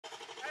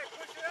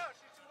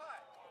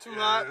Too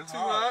hot. It's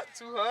all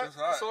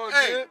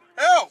hey, good.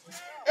 Help!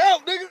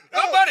 Help, nigga!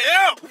 Nobody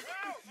help!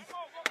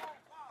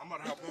 I'm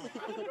about to hop on.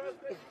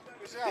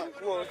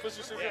 Come on, push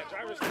your shit back.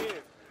 Driver's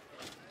seat.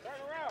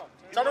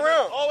 Turn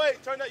around. Oh,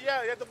 wait. Turn that.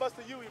 Yeah, you have to bust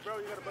the UE, bro.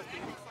 You got to bust the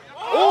UE.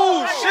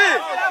 Oh,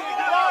 shit.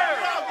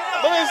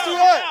 But it's too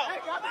hot.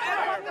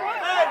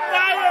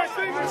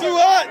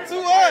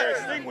 Too hot.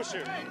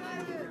 Extinguisher.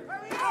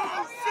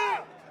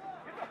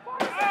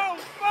 Oh,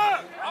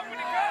 fuck! Open the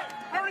gun!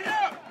 Hurry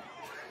up!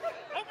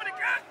 Open the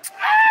gun!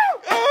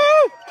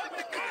 Oh!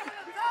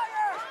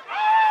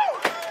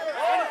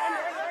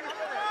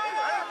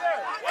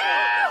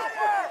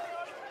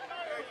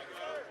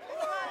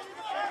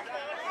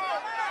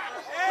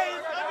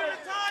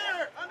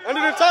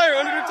 Under the tire.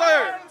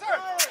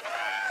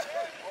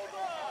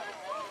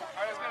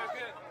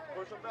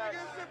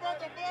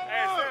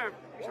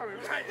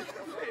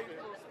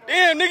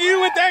 Damn, nigga, you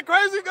went that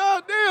crazy?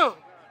 God damn.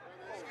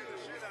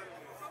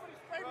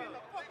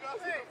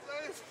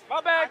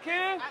 My bad,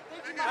 kid.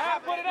 I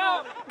put it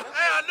out. Hey,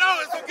 I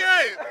know, it's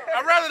okay.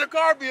 I'd rather the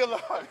car be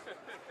alive.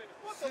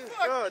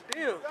 God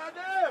damn.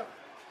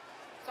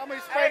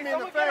 Somebody sprayed me in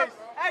the face.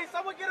 Hey,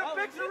 someone get a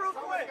picture real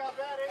quick.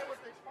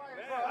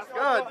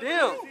 God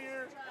damn.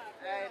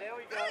 Hey, there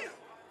we go.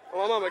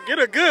 Oh, mama, get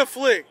a good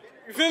flick.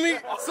 You feel me?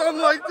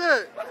 Something like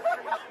that.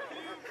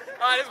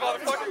 Alright, this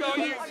motherfucker's on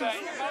you, Zay.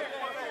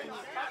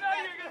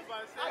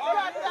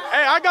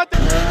 Hey, I got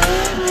that.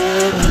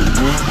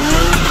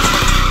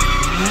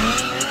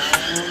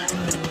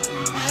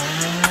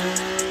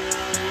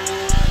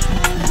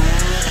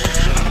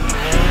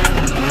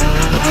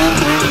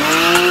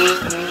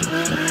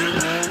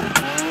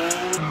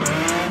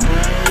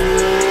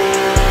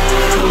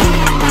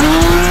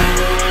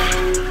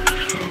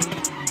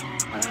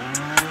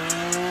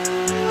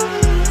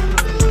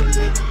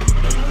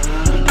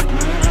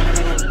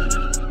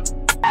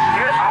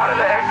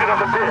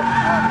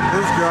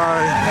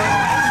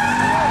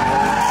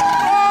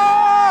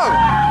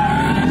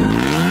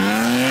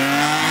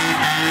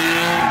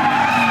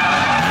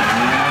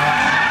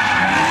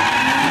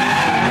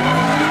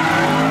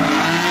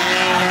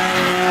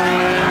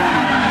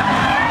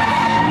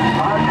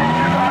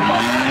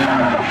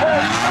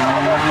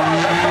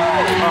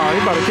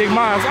 Kick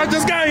my ass. I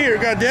just got here,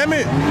 god damn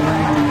it.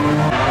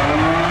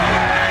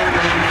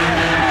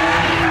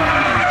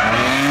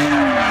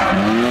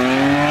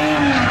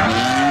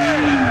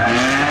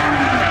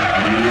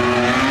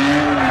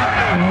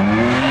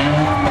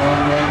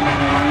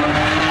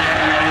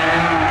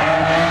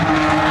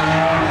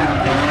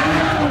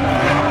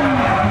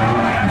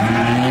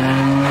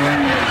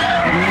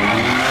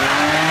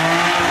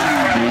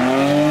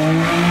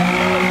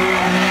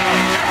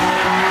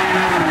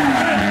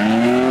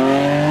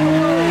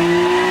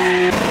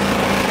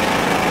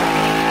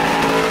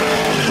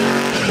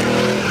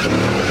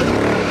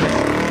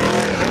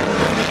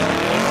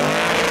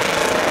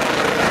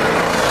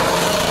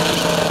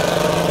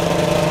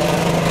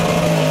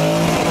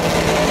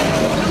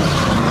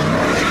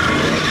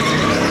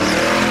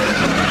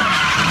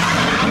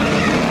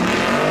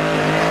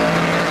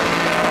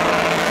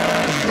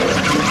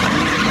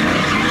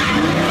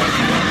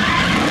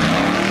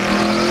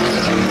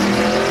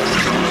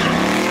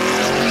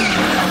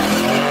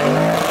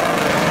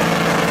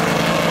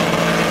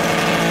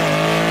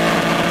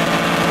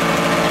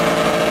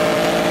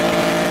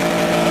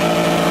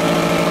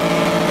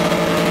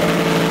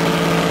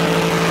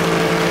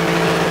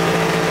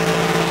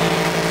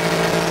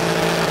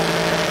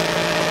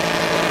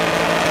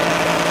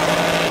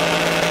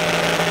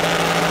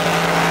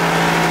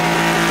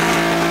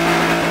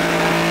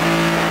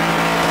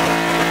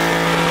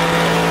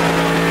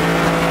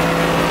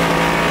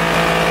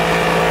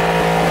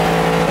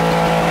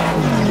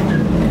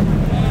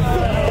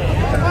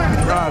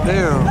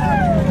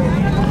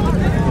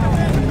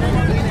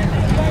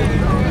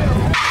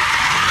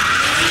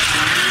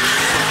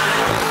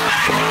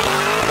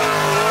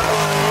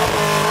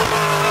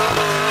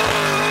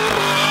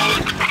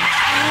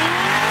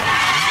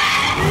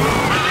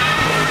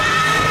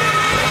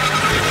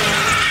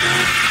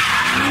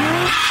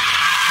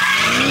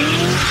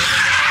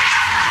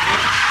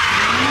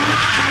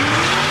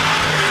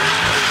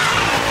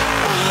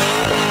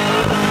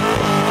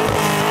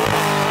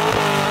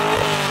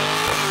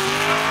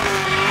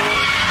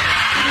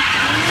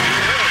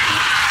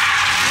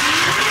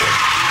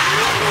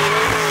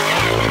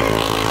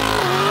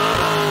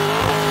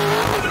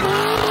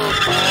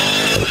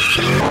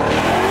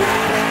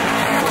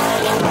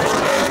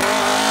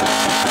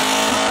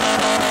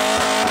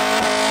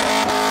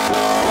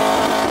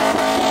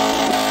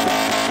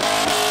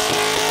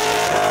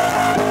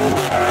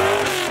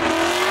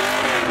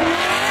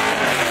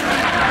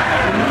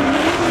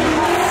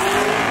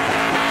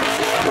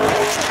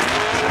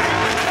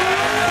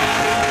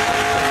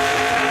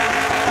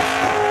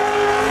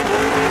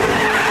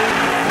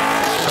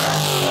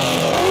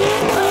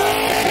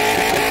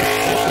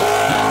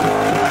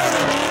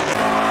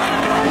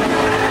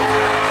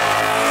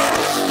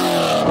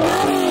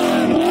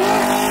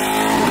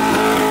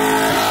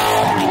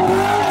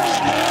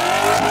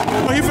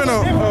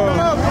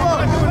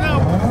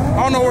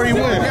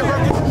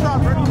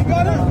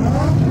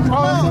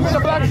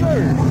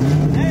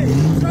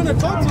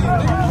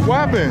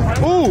 happened?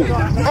 Ooh.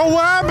 Oh,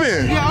 what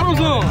happened? Yeah,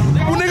 AutoZone.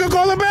 Well, nigga,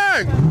 call it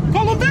back.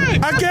 Call him back.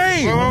 I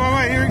can't.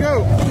 Wait, here we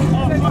go.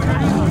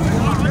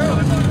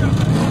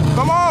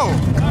 Come on.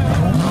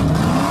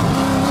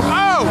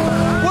 Oh,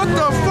 what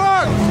the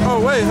fuck? Oh,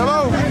 wait,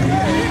 hello?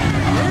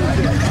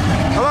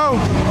 Hello?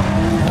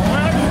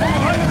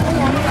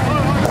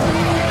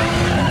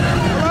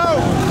 Hello?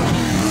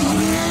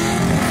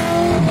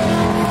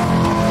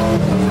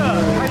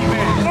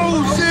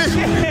 Oh, shit.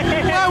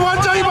 Hey,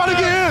 watch out, you about to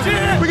get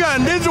hit. We got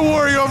a Ninja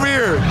Warrior over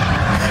here.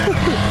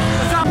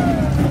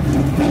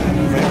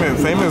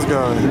 Famous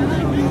guy.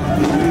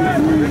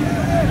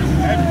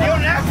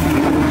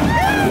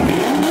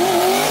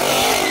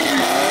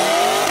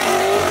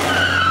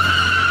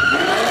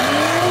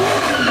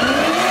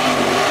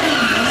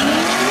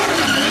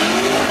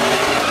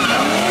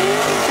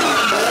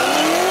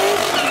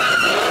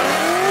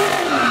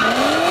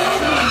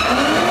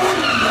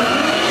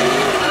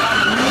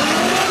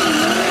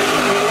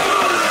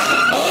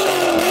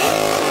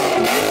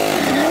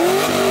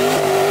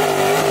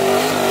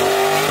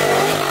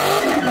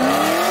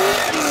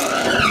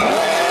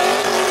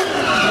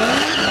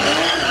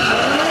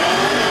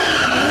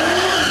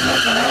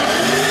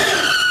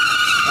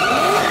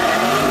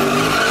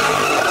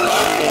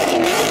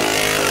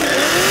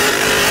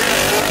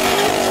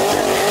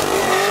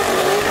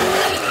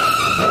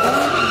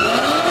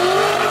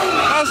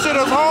 That shit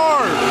is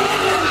hard.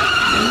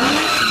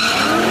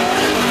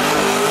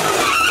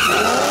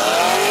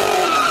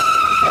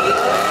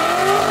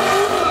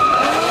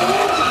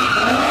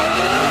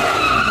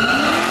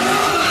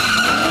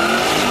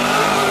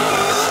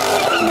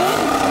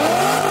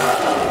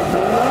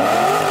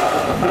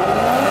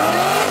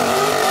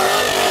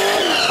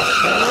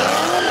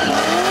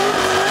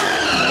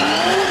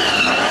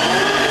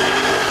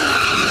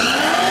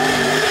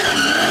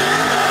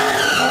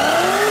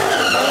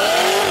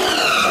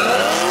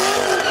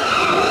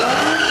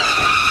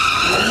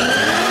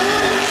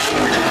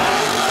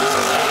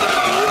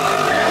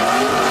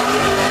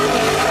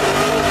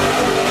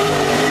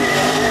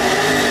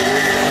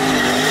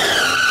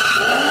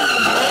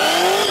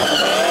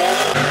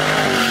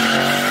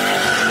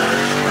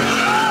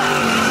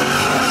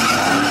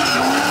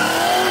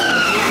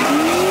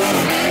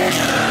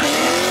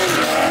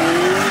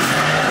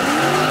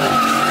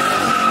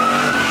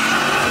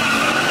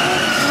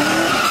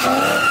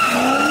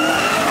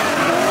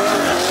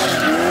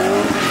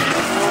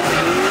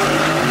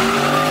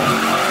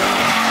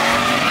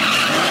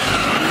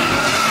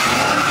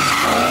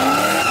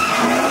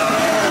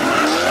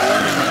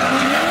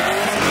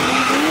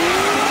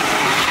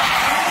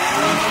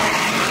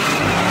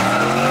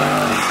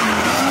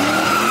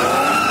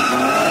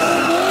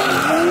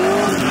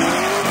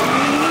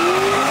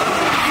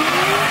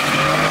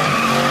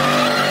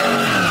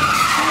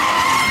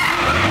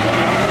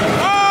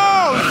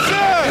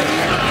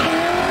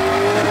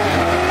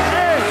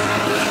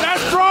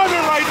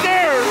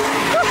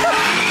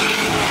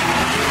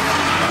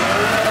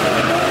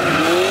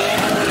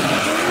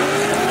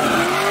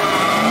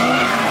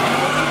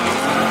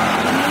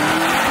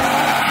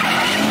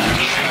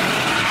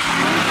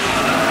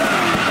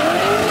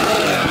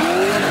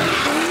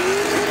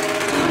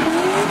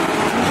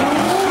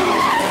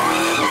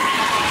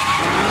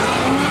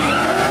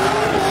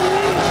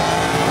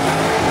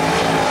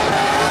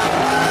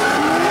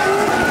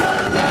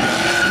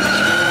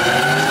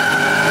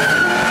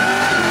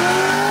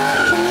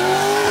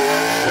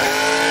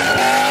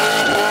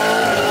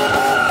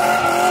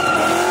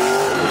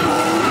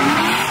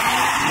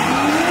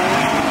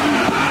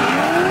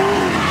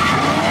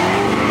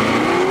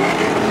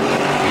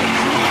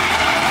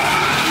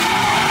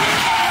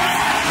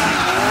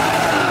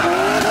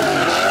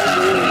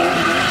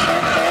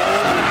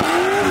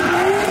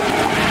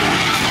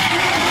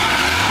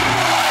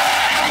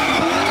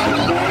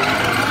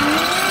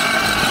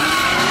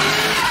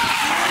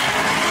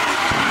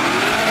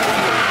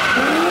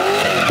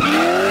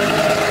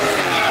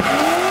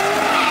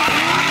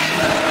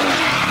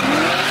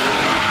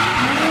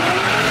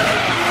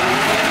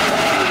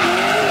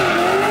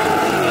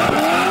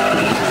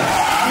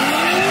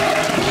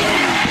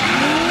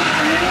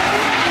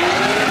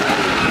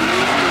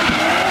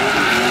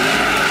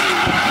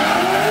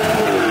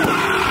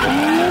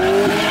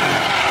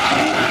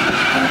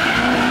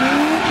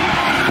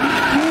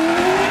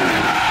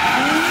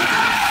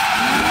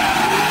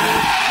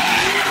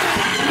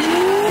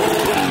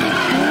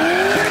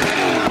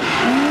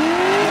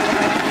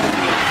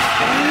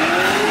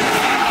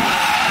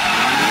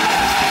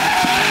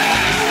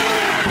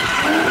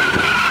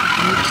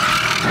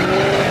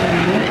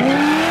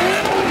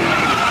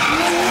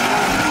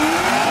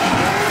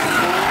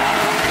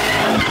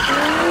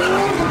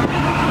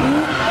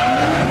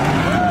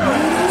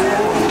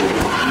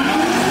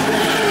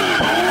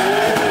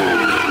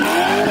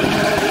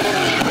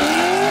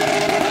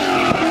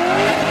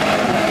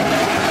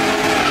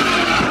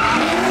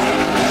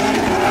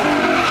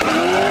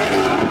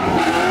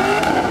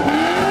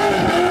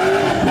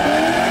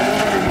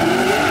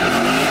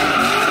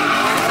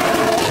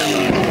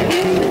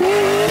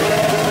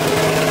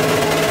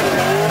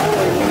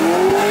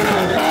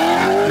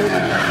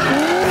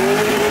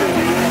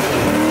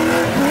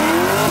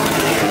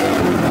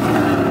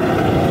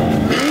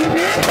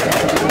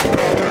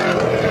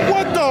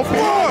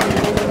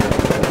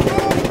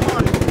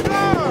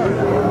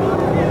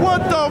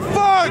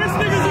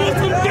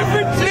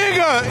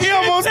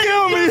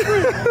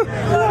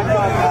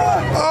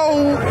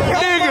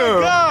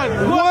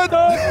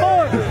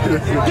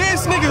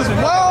 This nigga's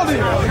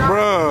wildin'.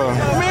 Bruh.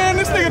 Man,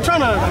 this nigga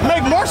trying to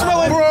make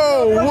marshmallow.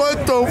 Bro,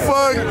 what the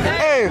fuck?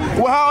 Hey,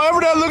 well,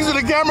 however that looks at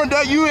the camera,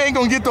 that you ain't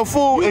gonna get the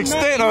full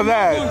extent of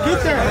that.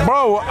 Get there.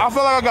 Bro, I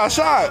feel like I got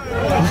shot.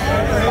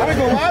 I ain't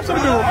gonna lie, I should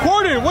have been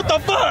recorded. What the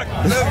fuck?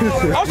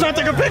 I was trying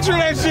to take a picture of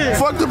that shit.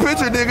 Fuck the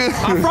picture, nigga.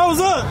 I froze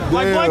up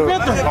like Damn.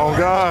 Black Panther. Oh,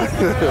 God.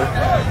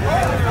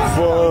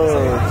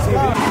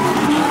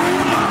 Fuck.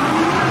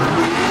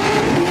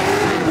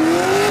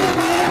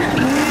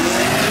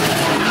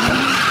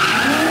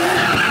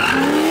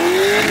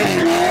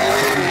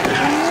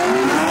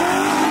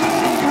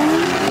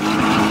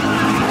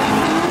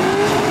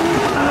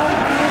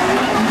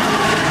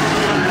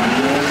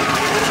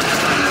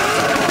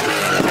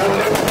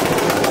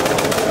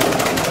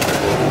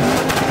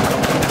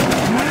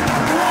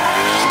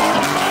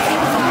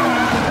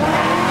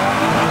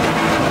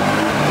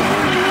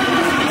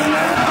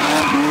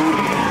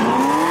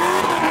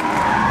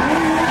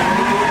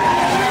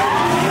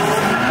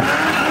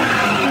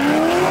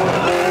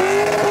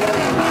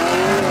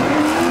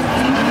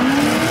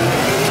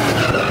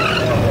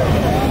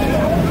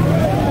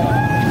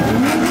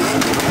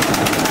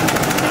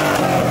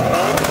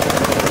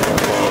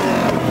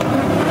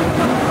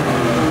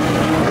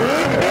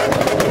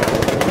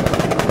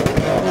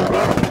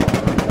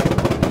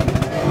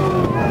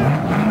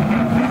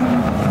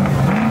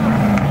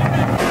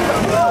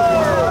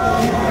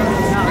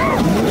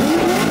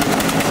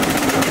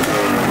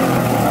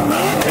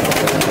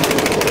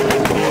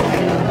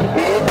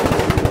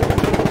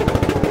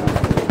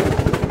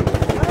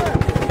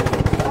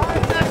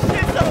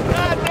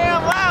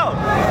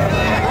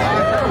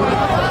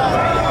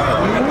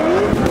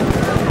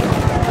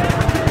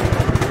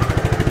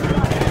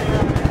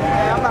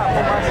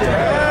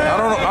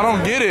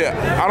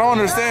 I don't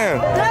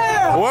understand.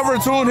 Whoever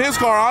tuned his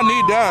car, I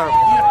need that.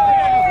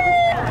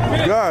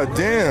 God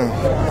damn.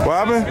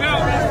 What happened?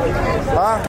 Huh?